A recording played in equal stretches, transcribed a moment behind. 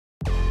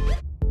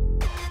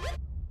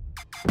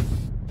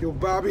Yo,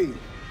 Bobby.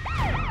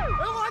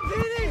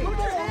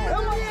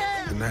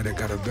 The night I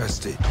got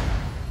arrested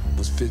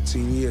was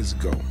 15 years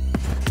ago.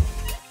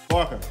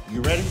 Parker,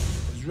 you ready?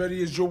 As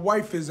ready as your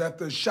wife is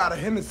after a shot of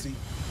Hennessy.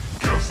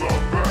 Yes,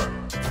 I'm back.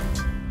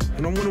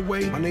 When I went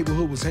away, my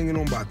neighborhood was hanging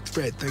on by a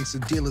thread thanks to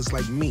dealers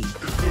like me.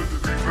 It's good to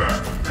be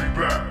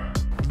back,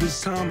 This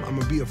time, I'm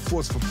gonna be a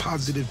force for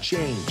positive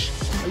change.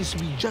 I used to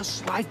be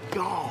just like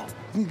y'all.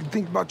 You need to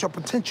think about your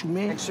potential,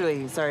 man.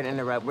 Actually, sorry to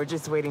interrupt. We're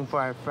just waiting for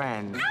our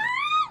friend.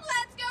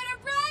 Let's go to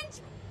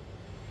brunch!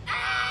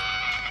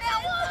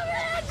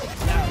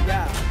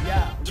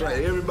 That's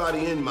right,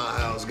 everybody in my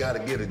house got to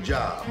get a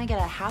job. Can I get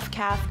a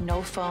half-calf,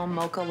 no-foam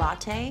mocha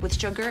latte with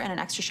sugar and an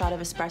extra shot of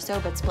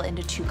espresso, but split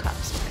into 2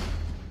 cups?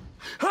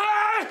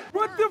 Hey!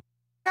 What the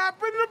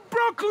happened to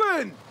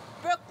Brooklyn?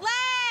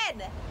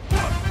 Brooklyn!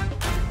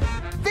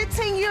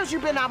 15 years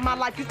you've been out of my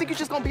life. You think you're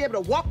just gonna be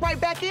able to walk right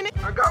back in it?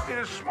 I got me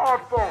a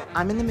smartphone.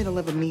 I'm in the middle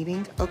of a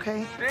meeting,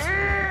 okay?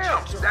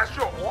 Damn! That's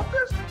your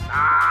office?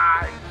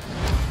 Nice.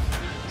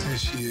 There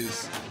she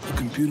is,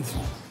 looking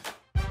beautiful.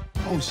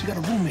 Oh, she got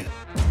a roommate.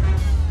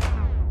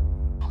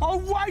 A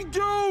white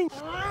dude!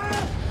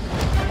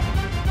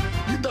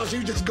 You thought she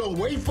was just gonna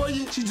wait for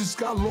you? She just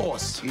got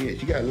lost. Yeah,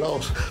 she got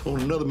lost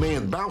on another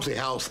man's bouncy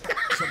house.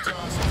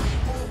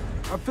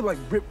 I feel like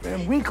Rip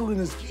Van Winkle in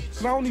this,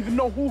 and I don't even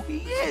know who he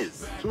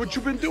is. So what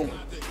you been doing?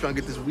 Trying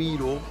to get this weed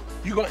off.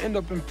 You gonna end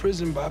up in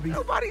prison, Bobby.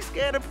 Nobody's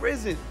scared of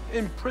prison.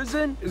 In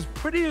prison, as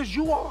pretty as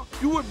you are,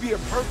 you would be a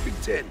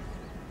perfect 10.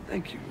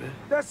 Thank you, man.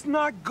 That's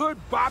not good,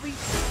 Bobby.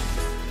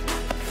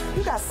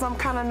 You got some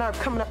kind of nerve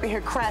coming up in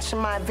here crashing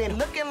my event,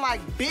 looking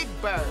like Big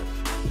Bird.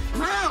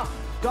 Mom,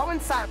 go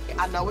inside.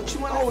 I know what you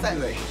want to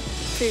say.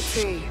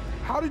 Tiffany.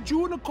 How did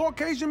you and a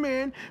Caucasian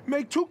man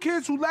make 2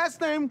 kids whose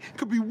last name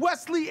could be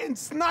Wesley and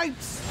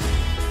Snipes?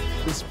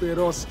 This is where it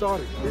all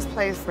started. This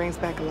place brings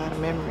back a lot of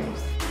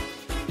memories.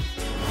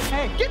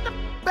 Hey, get the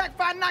back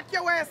before I knock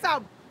your ass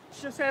out.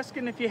 Just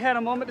asking if you had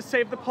a moment to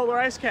save the polar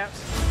ice caps.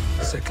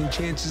 Second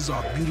chances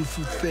are a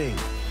beautiful thing.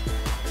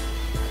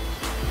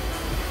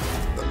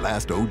 The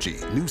Last O.G.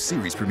 New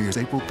series premieres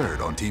April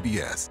 3rd on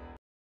TBS.